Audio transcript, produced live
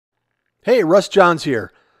Hey, Russ Johns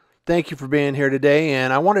here. Thank you for being here today,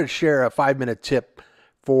 and I wanted to share a 5-minute tip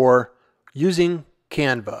for using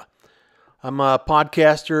Canva. I'm a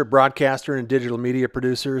podcaster, broadcaster, and digital media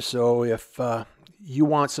producer, so if you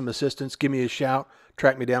want some assistance, give me a shout.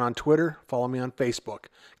 Track me down on Twitter, follow me on Facebook.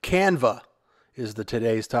 Canva is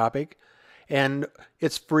today's topic, and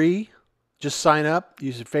it's free. Just sign up,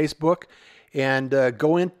 use your Facebook, and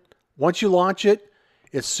go in. Once you launch it,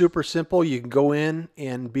 it's super simple. You can go in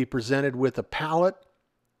and be presented with a palette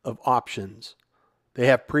of options. They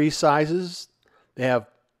have pre-sizes. They have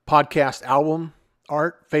podcast album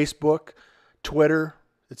art, Facebook, Twitter,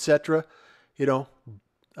 etc.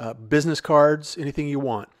 Business cards, anything you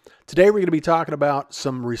want. Today we're going to be talking about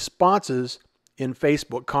some responses in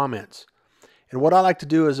Facebook comments. And what I like to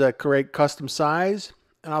do is create custom size,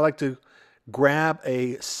 and I like to grab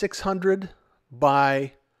a 600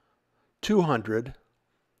 by 200.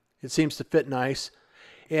 It seems to fit nice.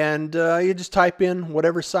 And you just type in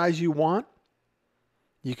whatever size you want.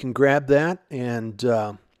 You can grab that, and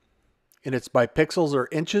it's by pixels or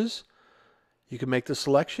inches. You can make the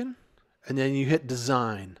selection, and then you hit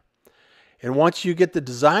design. And once you get the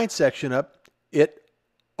design section up, it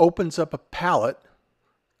opens up a palette,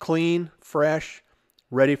 clean, fresh,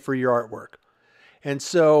 ready for your artwork. And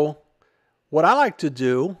so what I like to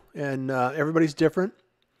do, and everybody's different,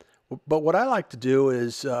 but what I like to do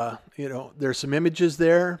is, there's some images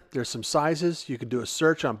there. There's some sizes. You can do a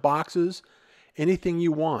search on boxes, anything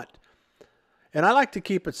you want. And I like to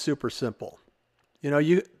keep it super simple.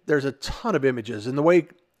 There's a ton of images. And the way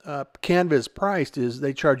Canva is priced is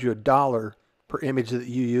they charge you $1 per image that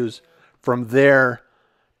you use from their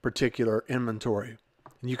particular inventory.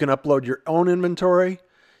 And you can upload your own inventory.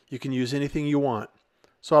 You can use anything you want.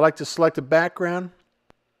 So I like to select a background,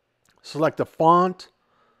 select a font,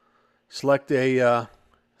 select a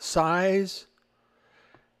size,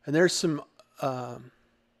 and there's some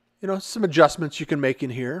adjustments you can make in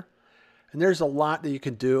here. And there's a lot that you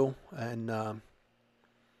can do. And I'm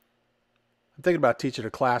thinking about teaching a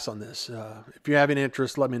class on this. If you have any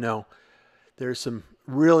interest, let me know. There's some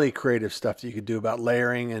really creative stuff that you can do about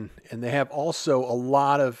layering, and they have also a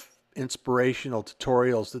lot of inspirational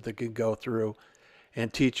tutorials that they can go through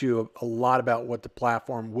and teach you a lot about what the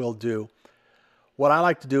platform will do. What I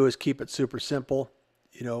like to do is keep it super simple,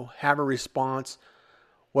 have a response.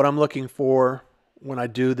 What I'm looking for when I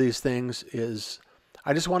do these things is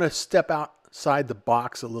I just want to step outside the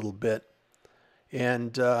box a little bit,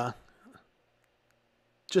 and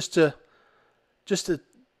just to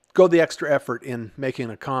go the extra effort in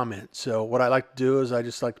making a comment. So what I like to do is I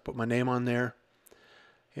just like to put my name on there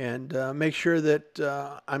and make sure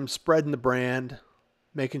that I'm spreading the brand,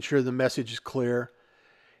 making sure the message is clear.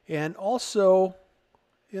 And also,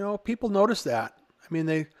 people notice that. I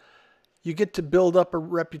mean, you get to build up a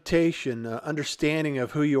reputation, understanding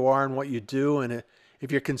of who you are and what you do. And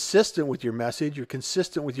if you're consistent with your message, you're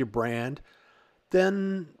consistent with your brand,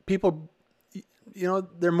 then people,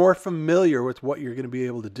 they're more familiar with what you're going to be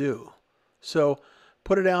able to do. So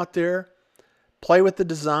put it out there, play with the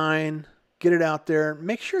design, get it out there,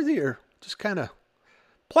 make sure that you're just kind of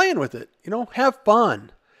playing with it, have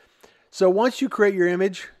fun. So once you create your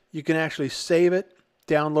image, you can actually save it,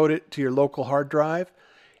 download it to your local hard drive,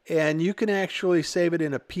 and you can actually save it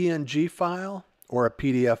in a PNG file or a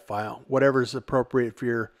PDF file, whatever is appropriate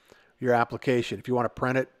for your application. If you want to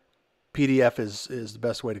print it, PDF is the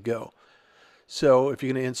best way to go. So if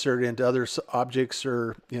you're going to insert it into other objects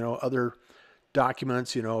or other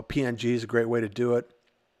documents, PNG is a great way to do it.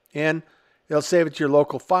 And it'll save it to your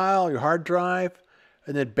local file, your hard drive,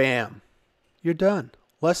 and then bam, you're done.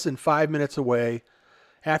 Less than 5 minutes away.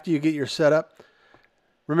 After you get your setup,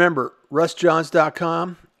 remember,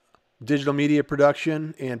 russjohns.com, digital media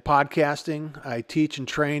production and podcasting. I teach and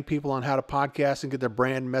train people on how to podcast and get their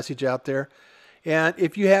brand message out there. And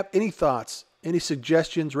if you have any thoughts, any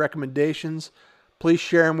suggestions, recommendations, please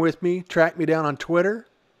share them with me. Track me down on Twitter.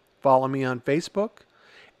 Follow me on Facebook.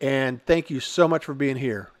 And thank you so much for being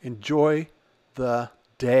here. Enjoy the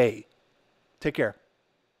day. Take care.